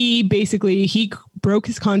he broke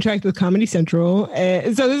his contract with Comedy Central.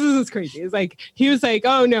 So this is what's crazy. It's like, he was like,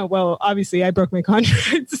 oh no, well, obviously I broke my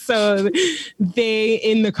contract. So they,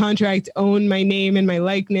 in the contract, own my name and my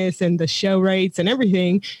likeness and the show rights and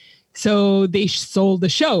everything. So they sold the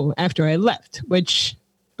show after I left, which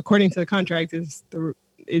according to the contract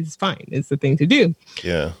is fine. It's the thing to do.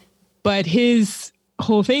 Yeah. But his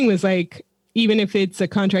whole thing was like, even if it's a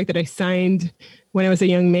contract that I signed when I was a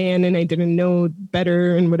young man and I didn't know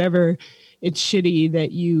better and whatever, it's shitty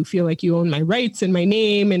that you feel like you own my rights and my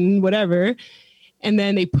name and whatever. And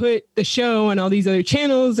then they put the show on all these other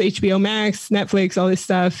channels, HBO Max, Netflix, all this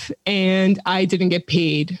stuff. And I didn't get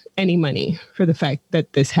paid any money for the fact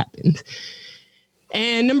that this happened.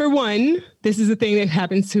 And number one, this is a thing that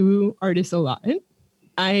happens to artists a lot.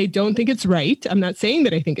 I don't think it's right. I'm not saying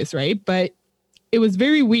that I think it's right, but it was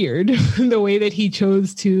very weird the way that he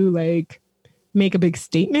chose to like make a big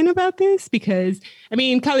statement about this, because I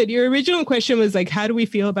mean, Khaled, your original question was like, how do we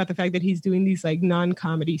feel about the fact that he's doing these like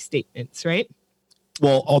non-comedy statements, right?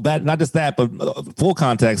 Well, all that, not just that, but full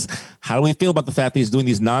context. How do we feel about the fact that he's doing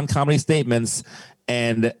these non-comedy statements?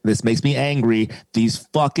 And this makes me angry. These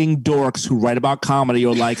fucking dorks who write about comedy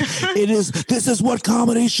are like, this is what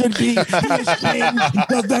comedy should be. He is saying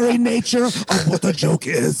the very nature of what the joke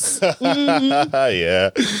is.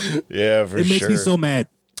 Yeah, for sure. It makes me so mad.